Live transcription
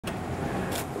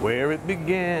where it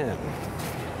began,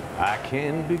 I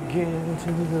can begin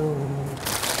to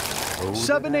know.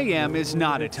 7 a.m. is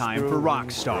not a time for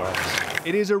rock stars.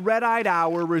 It is a red-eyed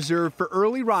hour reserved for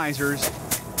early risers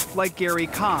like Gary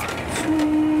Kahn.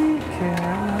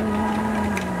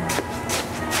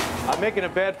 I'm making a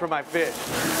bed for my fish.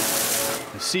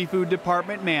 The seafood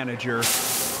department manager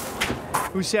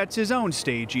who sets his own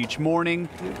stage each morning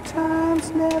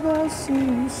Times never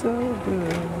seem so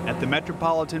good. at the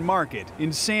Metropolitan Market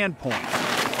in Sandpoint.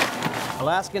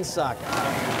 Alaskan sock.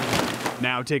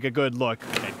 Now take a good look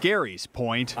at Gary's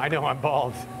point. I know I'm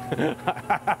bald.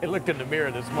 I looked in the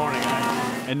mirror this morning.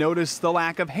 And notice the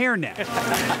lack of hairnet.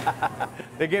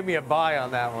 They gave me a buy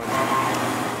on that one.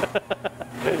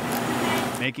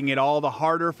 Making it all the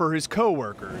harder for his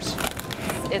coworkers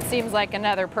It seems like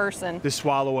another person. to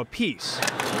swallow a piece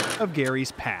of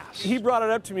Gary's past. He brought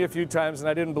it up to me a few times and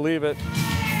I didn't believe it.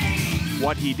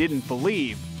 What he didn't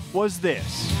believe was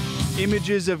this.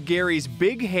 Images of Gary's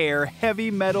big hair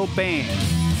heavy metal band.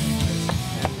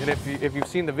 And if you've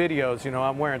seen the videos, you know,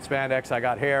 I'm wearing spandex, I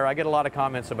got hair. I get a lot of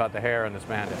comments about the hair and the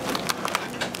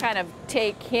spandex. Kind of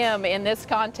take him in this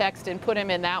context and put him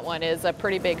in that one is a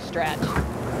pretty big stretch.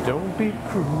 Don't be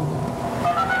cruel.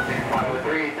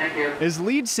 As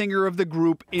lead singer of the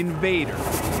group Invader,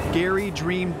 Gary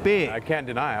dreamed big. I can't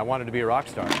deny I wanted to be a rock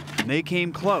star. And they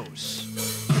came close.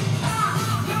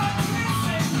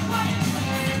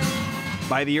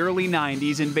 By the early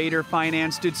 90s, Invader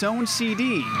financed its own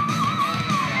CD.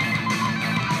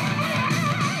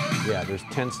 Yeah, there's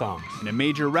 10 songs. And a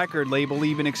major record label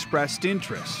even expressed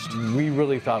interest. We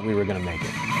really thought we were going to make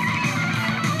it.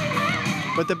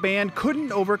 But the band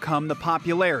couldn't overcome the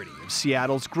popularity of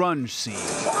Seattle's grunge scene.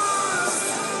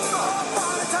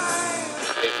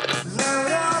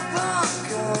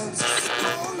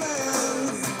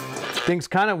 Things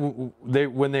kind of,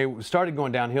 when they started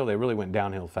going downhill, they really went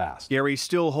downhill fast. Gary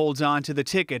still holds on to the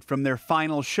ticket from their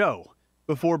final show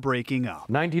before breaking up.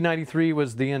 1993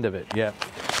 was the end of it, yeah.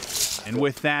 And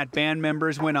with that, band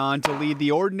members went on to lead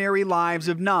the ordinary lives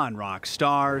of non-rock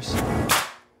stars.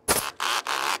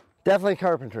 Definitely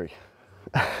carpentry.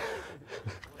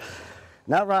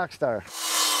 Not rock star.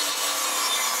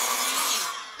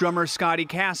 Drummer Scotty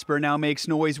Casper now makes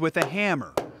noise with a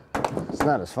hammer. It's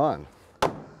not as fun.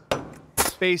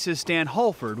 Bassist Dan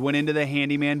Hulford went into the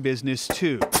handyman business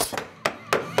too.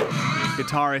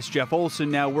 Guitarist Jeff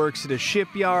Olson now works at a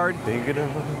shipyard.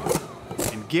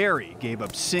 And Gary gave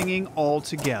up singing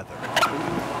altogether.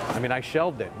 I mean, I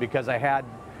shelved it because I had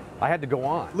to go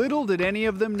on. Little did any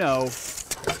of them know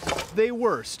they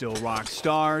were still rock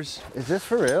stars. Is this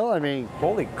for real? I mean,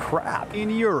 holy crap.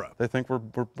 In Europe. They think we're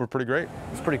pretty great.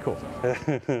 It's pretty cool.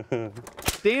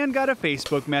 Dan got a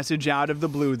Facebook message out of the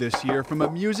blue this year from a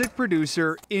music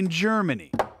producer in Germany.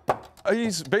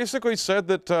 He's basically said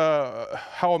that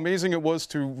how amazing it was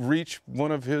to reach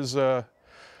one of his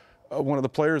one of the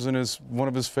players in one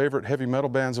of his favorite heavy metal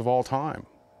bands of all time,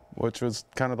 which was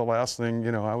kind of the last thing,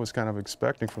 you know, I was kind of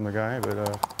expecting from the guy.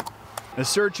 But a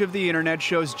search of the internet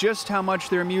shows just how much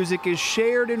their music is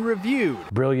shared and reviewed.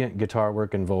 Brilliant guitar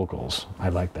work and vocals. I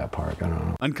like that part. I don't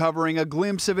know. Uncovering a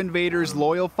glimpse of Invader's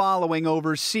loyal following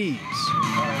overseas.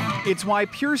 It's why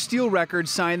Pure Steel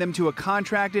Records signed them to a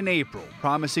contract in April,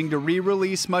 promising to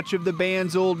re-release much of the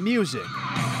band's old music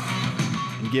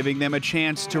and giving them a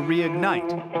chance to reignite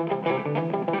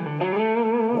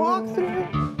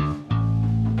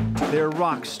their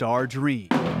rock star dream.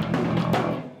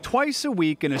 Twice a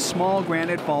week in a small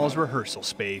Granite Falls rehearsal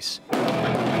space.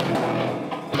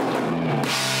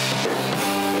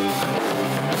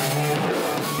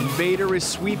 Invader is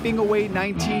sweeping away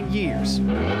 19 years.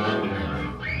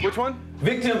 which one?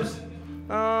 Victims.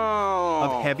 Oh.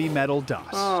 Of heavy metal dust.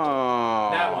 Oh.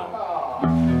 That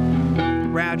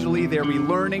one. Gradually, they're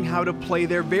relearning how to play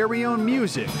their very own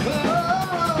music.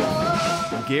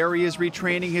 And Gary is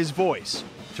retraining his voice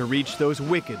to reach those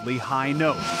wickedly high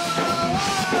notes.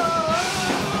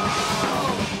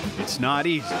 It's not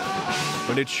easy,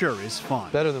 but it sure is fun.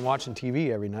 Better than watching TV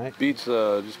every night. Beats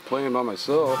just playing by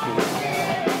myself.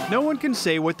 No one can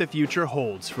say what the future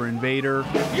holds for Invader.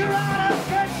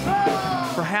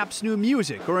 Perhaps new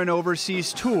music or an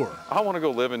overseas tour. I want to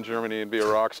go live in Germany and be a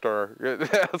rock star.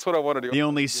 That's what I want to do. The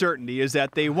only certainty is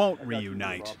that they won't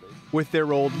reunite with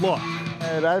their old look.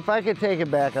 And if I could take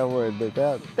it back, I would, but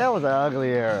that was an ugly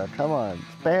era. Come on,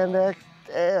 spandex,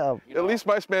 damn. At least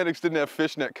my spandex didn't have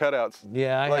fishnet cutouts.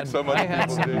 Yeah, like so much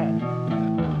people do.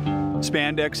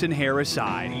 Spandex and hair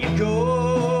aside,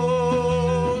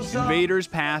 Invader's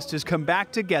past has come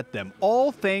back to get them,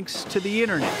 all thanks to the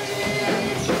internet.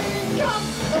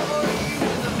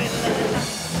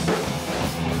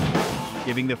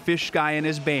 giving the fish guy and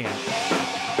his band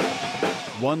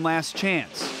one last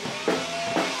chance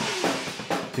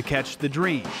to catch the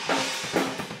dream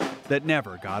that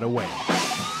never got away.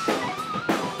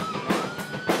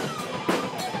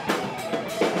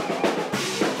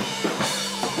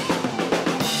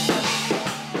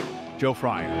 Joe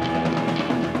Fryer,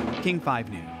 King 5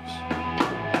 News.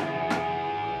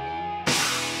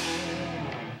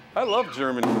 I love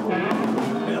Germany.